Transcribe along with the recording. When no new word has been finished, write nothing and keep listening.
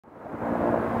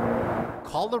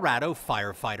Colorado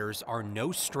firefighters are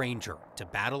no stranger to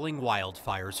battling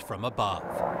wildfires from above.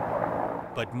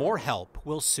 But more help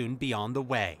will soon be on the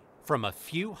way from a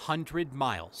few hundred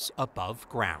miles above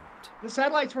ground. The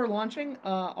satellites we're launching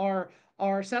are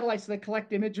satellites that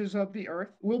collect images of the Earth.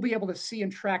 We'll be able to see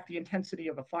and track the intensity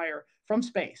of a fire from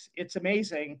space. It's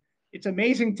amazing. It's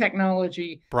amazing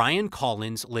technology. Brian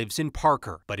Collins lives in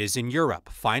Parker, but is in Europe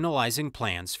finalizing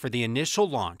plans for the initial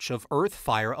launch of Earth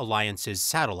Fire Alliance's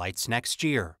satellites next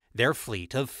year. Their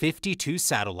fleet of 52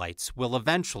 satellites will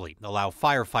eventually allow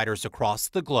firefighters across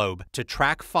the globe to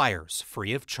track fires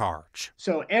free of charge.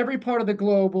 So every part of the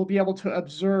globe will be able to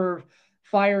observe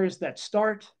fires that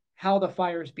start, how the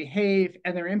fires behave,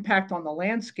 and their impact on the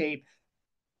landscape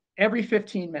every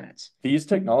 15 minutes. These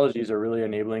technologies are really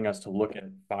enabling us to look at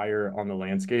fire on the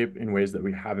landscape in ways that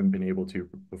we haven't been able to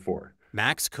before.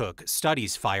 Max Cook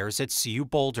studies fires at CU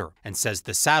Boulder and says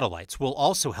the satellites will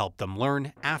also help them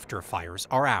learn after fires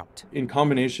are out. In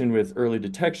combination with early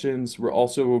detections, we're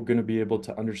also going to be able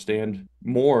to understand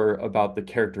more about the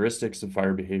characteristics of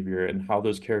fire behavior and how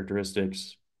those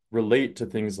characteristics relate to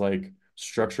things like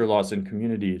structure loss in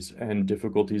communities and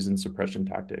difficulties in suppression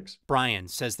tactics. Brian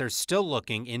says they're still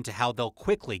looking into how they'll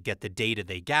quickly get the data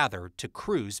they gather to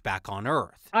crews back on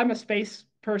Earth. I'm a space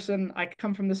person. I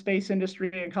come from the space industry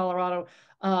in Colorado,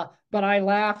 but I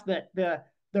laugh that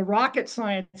the rocket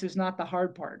science is not the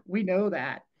hard part. We know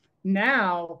that.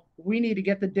 Now we need to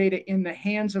get the data in the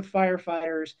hands of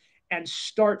firefighters and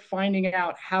start finding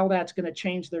out how that's going to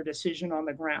change their decision on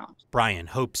the ground. Brian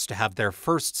hopes to have their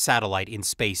first satellite in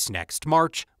space next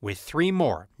March, with 3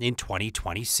 more in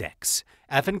 2026.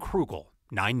 Evan Krugel,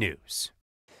 9 News.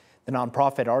 The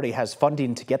nonprofit already has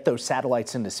funding to get those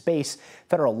satellites into space.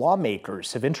 Federal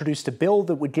lawmakers have introduced a bill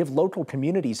that would give local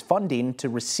communities funding to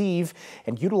receive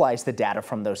and utilize the data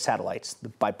from those satellites. The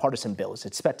bipartisan bill is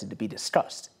expected to be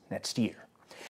discussed next year.